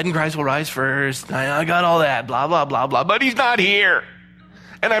know the dead in Christ will rise first. I got all that, blah, blah, blah, blah. But he's not here.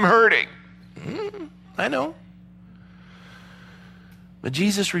 And I'm hurting. I know. But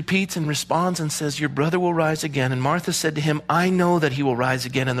Jesus repeats and responds and says, your brother will rise again. And Martha said to him, I know that he will rise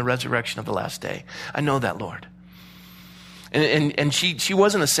again in the resurrection of the last day. I know that, Lord. And she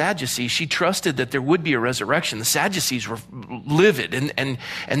wasn't a Sadducee. She trusted that there would be a resurrection. The Sadducees were livid, and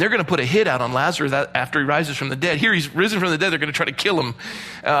they're going to put a hit out on Lazarus after he rises from the dead. Here he's risen from the dead. They're going to try to kill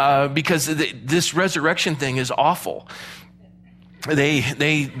him because this resurrection thing is awful.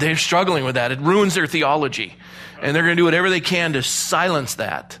 They're struggling with that. It ruins their theology. And they're going to do whatever they can to silence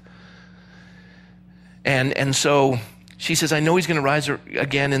that. And so she says, I know he's going to rise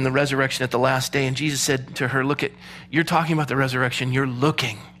again in the resurrection at the last day. And Jesus said to her, you're talking about the resurrection. You're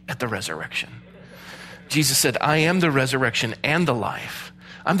looking at the resurrection. Jesus said, I am the resurrection and the life.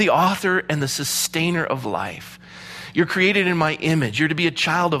 I'm the author and the sustainer of life. You're created in my image. You're to be a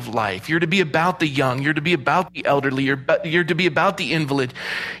child of life. You're to be about the young. You're to be about the elderly. You're to be about the invalid.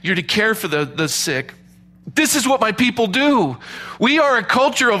 You're to care for the sick. This is what my people do. We are a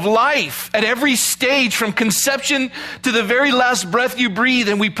culture of life at every stage, from conception to the very last breath you breathe,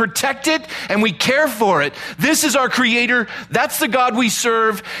 and we protect it and we care for it. This is our Creator. That's the God we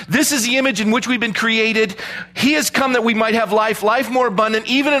serve. This is the image in which we've been created. He has come that we might have life more abundant.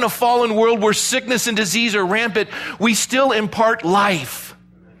 Even in a fallen world where sickness and disease are rampant, we still impart life.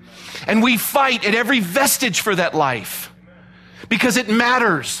 And we fight at every vestige for that life because it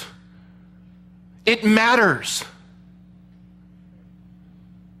matters. It matters.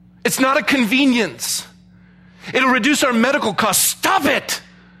 It's not a convenience. It'll reduce our medical costs. Stop it.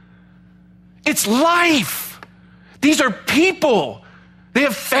 It's life. These are people. They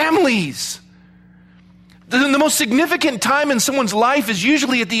have families. The most significant time in someone's life is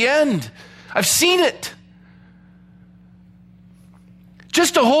usually at the end. I've seen it.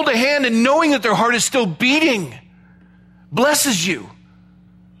 Just to hold a hand and knowing that their heart is still beating blesses you.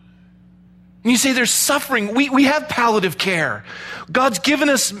 And you say there's suffering. We have palliative care. God's given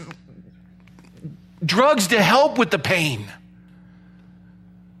us drugs to help with the pain.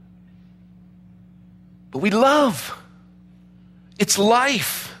 But we love. It's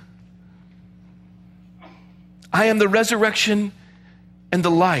life. I am the resurrection and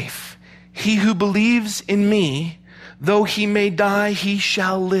the life. He who believes in me, though he may die, he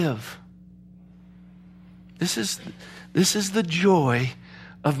shall live. This is the joy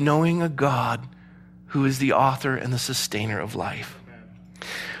of knowing a God who is the author and the sustainer of life.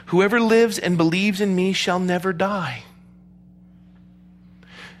 Whoever lives and believes in me shall never die.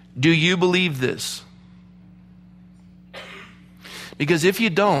 Do you believe this? Because if you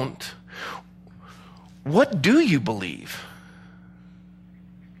don't, what do you believe?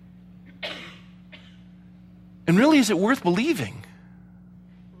 And really, is it worth believing?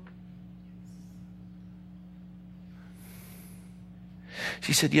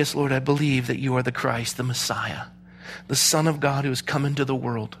 She said, yes, Lord, I believe that you are the Christ, the Messiah, the Son of God who has come into the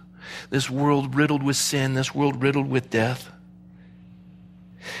world, this world riddled with sin, this world riddled with death.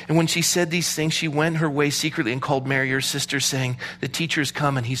 And when she said these things, she went her way secretly and called Mary, her sister, saying, the teacher has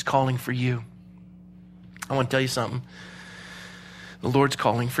come and he's calling for you. I want to tell you something. The Lord's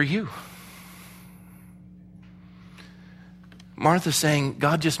calling for you. Martha's saying,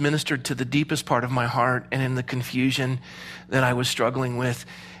 God just ministered to the deepest part of my heart and in the confusion that I was struggling with.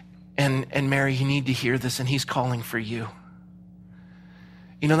 And Mary, you need to hear this, and he's calling for you.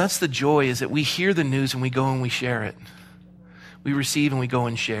 You know, that's the joy, is that we hear the news and we go and we share it. We receive and we go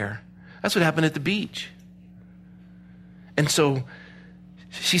and share. That's what happened at the beach. And so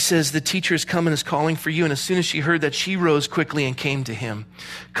she says, the teacher has come and is calling for you. And as soon as she heard that, she rose quickly and came to him.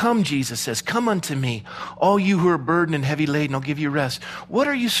 Come, Jesus says, come unto me, all you who are burdened and heavy laden, I'll give you rest. What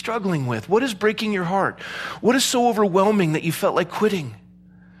are you struggling with? What is breaking your heart? What is so overwhelming that you felt like quitting?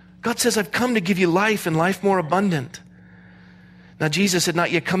 God says, I've come to give you life and life more abundant. Now, Jesus had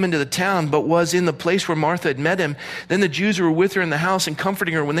not yet come into the town, but was in the place where Martha had met him. Then the Jews who were with her in the house and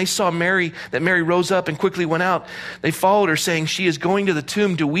comforting her, when they saw Mary, that Mary rose up and quickly went out, they followed her, saying, she is going to the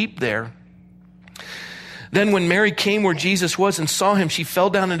tomb to weep there. Then when Mary came where Jesus was and saw him, she fell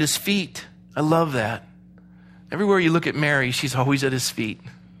down at his feet. I love that. Everywhere you look at Mary, she's always at his feet.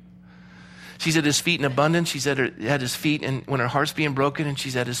 She's at his feet in abundance. She's at his feet and when her heart's being broken, and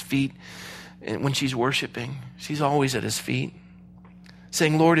she's at his feet when she's worshiping. She's always at his feet,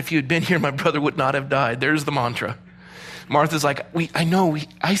 saying, Lord, if you had been here, my brother would not have died. There's the mantra. Martha's like,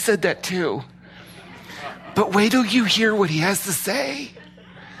 I said that too. But wait till you hear what he has to say.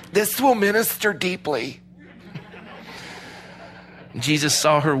 This will minister deeply. Jesus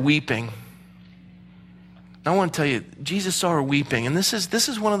saw her weeping. I want to tell you, Jesus saw her weeping. And this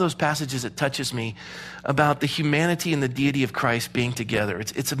is one of those passages that touches me about the humanity and the deity of Christ being together.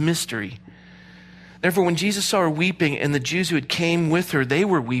 It's a mystery. Therefore, when Jesus saw her weeping and the Jews who had came with her, they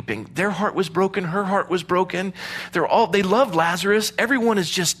were weeping. Their heart was broken. Her heart was broken. They loved Lazarus. Everyone is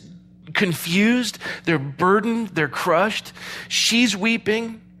just confused. They're burdened. They're crushed. She's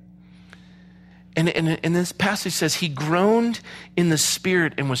weeping. And this passage says, he groaned in the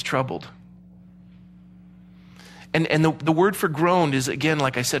spirit and was troubled. And the word for groaned is, again,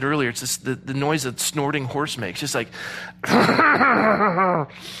 like I said earlier, it's just the noise that snorting horse makes. Just like, I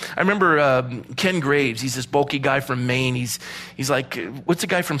remember Ken Graves. He's this bulky guy from Maine. He's like, what's the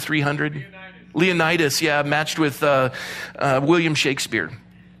guy from 300? Leonidas, yeah, matched with William Shakespeare.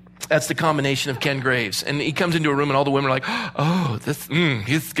 That's the combination of Ken Graves. And he comes into a room and all the women are like, oh, this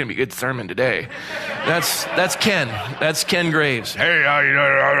is going to be a good sermon today. That's Ken. That's Ken Graves. Hey,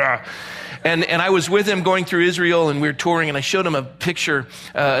 And I was with him going through Israel, and we were touring, and I showed him a picture.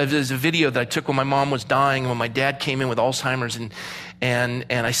 There's a video that I took when my mom was dying, when my dad came in with Alzheimer's, and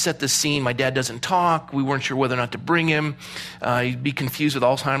I set the scene. My dad doesn't talk. We weren't sure whether or not to bring him. He'd be confused with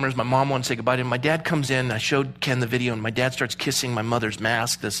Alzheimer's. My mom wanted to say goodbye to him. My dad comes in, and I showed Ken the video, and my dad starts kissing my mother's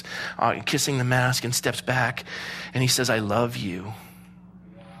mask, kissing the mask, and steps back, and he says, I love you,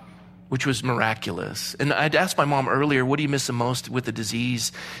 which was miraculous. And I'd asked my mom earlier, what do you miss the most with the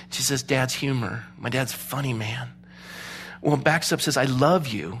disease? She says, Dad's humor. My dad's a funny man. Well, backs up, says, I love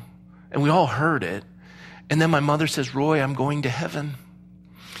you. And we all heard it. And then my mother says, Roy, I'm going to heaven.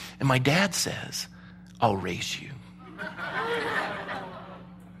 And my dad says, I'll raise you.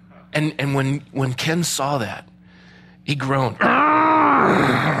 And when Ken saw that, he groaned.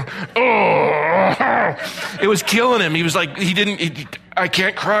 It was killing him. He was like, I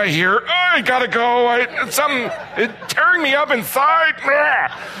can't cry here. I gotta go. It's tearing me up inside.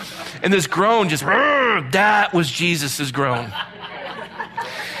 And this groan just, that was Jesus's groan.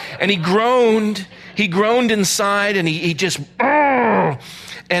 And he groaned inside, and he just, and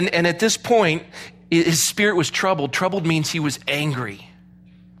at this point, his spirit was troubled. Troubled means he was angry.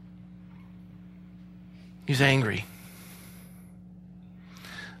 He was angry.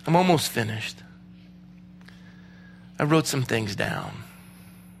 I'm almost finished. I wrote some things down.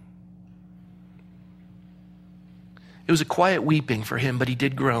 It was a quiet weeping for him, but he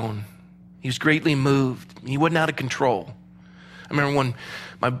did groan. He was greatly moved. He wasn't out of control. I remember when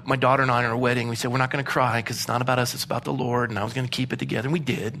my daughter and I, at our wedding, we said, we're not going to cry because it's not about us, it's about the Lord, and I was going to keep it together. And we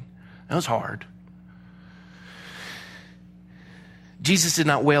did. That was hard. Jesus did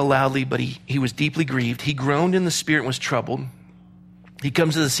not wail loudly, but he was deeply grieved. He groaned in the spirit and was troubled. He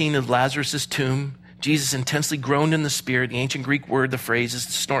comes to the scene of Lazarus' tomb. Jesus intensely groaned in the spirit. The ancient Greek word, the phrase, is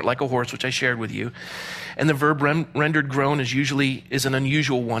to snort like a horse, which I shared with you. And the verb rendered groan is an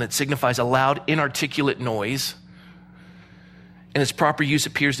unusual one. It signifies a loud, inarticulate noise. And its proper use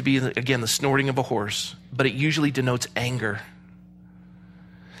appears to be, again, the snorting of a horse, but it usually denotes anger.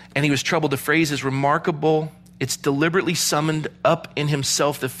 And he was troubled. The phrase is remarkable. It's deliberately summoned up in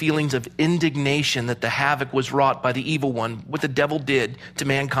himself the feelings of indignation that the havoc was wrought by the evil one, what the devil did to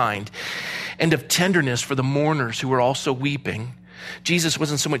mankind, and of tenderness for the mourners who were also weeping. Jesus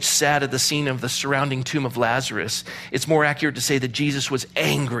wasn't so much sad at the scene of the surrounding tomb of Lazarus. It's more accurate to say that Jesus was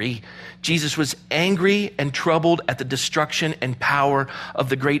angry. Jesus was angry and troubled at the destruction and power of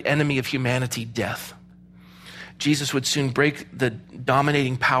the great enemy of humanity, death. Jesus would soon break the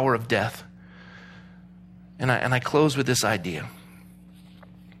dominating power of death. And I close with this idea.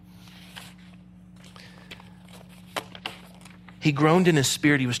 He groaned in his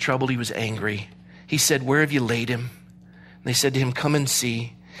spirit. He was troubled. He was angry. He said, "Where have you laid him?" And they said to him, "Come and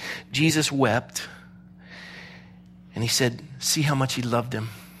see." Jesus wept. And he said, "See how much he loved him."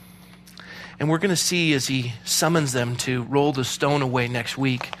 And we're going to see as he summons them to roll the stone away next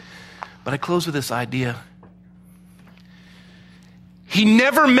week. But I close with this idea. He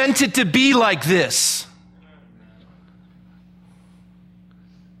never meant it to be like this.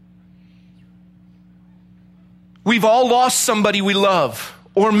 We've all lost somebody we love,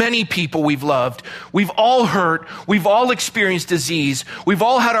 or many people we've loved. We've all hurt. We've all experienced disease. We've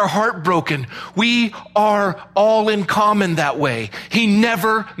all had our heart broken. We are all in common that way. He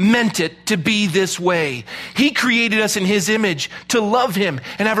never meant it to be this way. He created us in his image to love him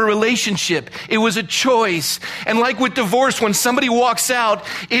and have a relationship. It was a choice. And like with divorce, when somebody walks out,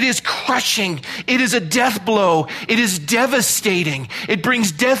 it is crushing. It is a death blow. It is devastating. It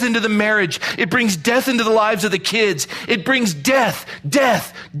brings death into the marriage. It brings death into the lives of the kids. It brings death.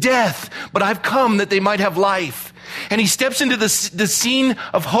 But I've come that they might have life. And he steps into the scene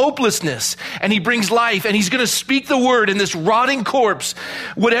of hopelessness, and he brings life, and he's going to speak the word in this rotting corpse.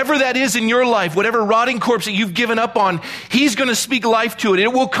 Whatever that is in your life, whatever rotting corpse that you've given up on, he's going to speak life to it.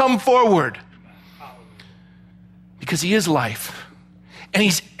 It will come forward because he is life. And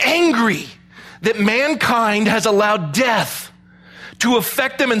he's angry that mankind has allowed death to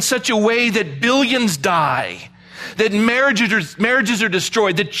affect them in such a way that billions die, that marriages are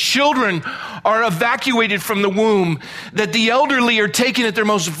destroyed, that children are evacuated from the womb, that the elderly are taken at their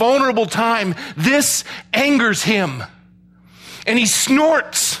most vulnerable time. This angers him. And he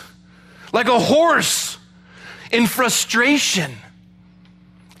snorts like a horse in frustration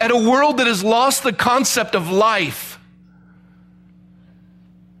at a world that has lost the concept of life.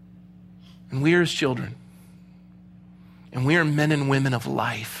 And we are his children. And we are men and women of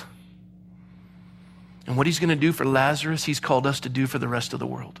life. And what he's going to do for Lazarus, he's called us to do for the rest of the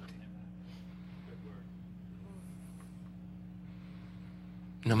world.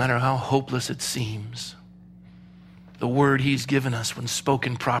 No matter how hopeless it seems, the word he's given us, when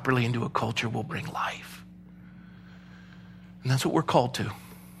spoken properly into a culture, will bring life. And that's what we're called to.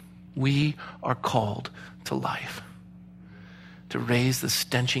 We are called to life, to raise the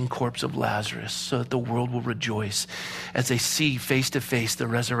stenching corpse of Lazarus so that the world will rejoice as they see face to face the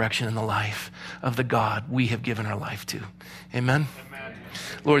resurrection and the life of the God we have given our life to. Amen? Amen.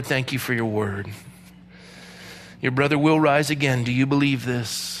 Lord, thank you for your word. Your brother will rise again. Do you believe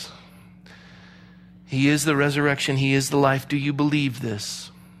this? He is the resurrection. He is the life. Do you believe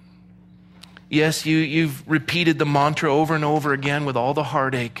this? Yes, you've repeated the mantra over and over again with all the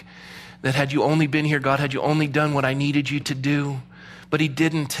heartache that had you only been here, God, had you only done what I needed you to do, but he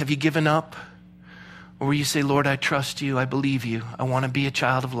didn't. Have you given up? Or will you say, Lord, I trust you. I believe you. I want to be a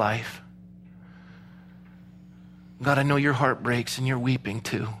child of life. God, I know your heart breaks and you're weeping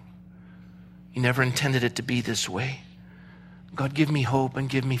too. You never intended it to be this way. God, give me hope and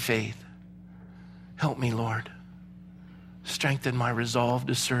give me faith. Help me, Lord. Strengthen my resolve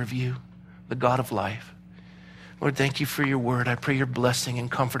to serve you, the God of life. Lord, thank you for your word. I pray your blessing and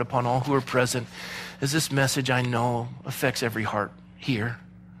comfort upon all who are present, as this message, I know, affects every heart here.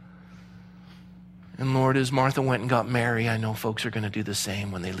 And Lord, as Martha went and got Mary, I know folks are going to do the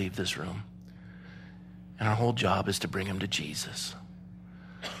same when they leave this room. And our whole job is to bring them to Jesus,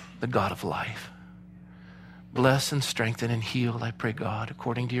 the God of life. Bless and strengthen and heal, I pray, God,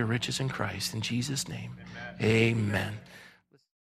 according to your riches in Christ. In Jesus' name, amen. Amen.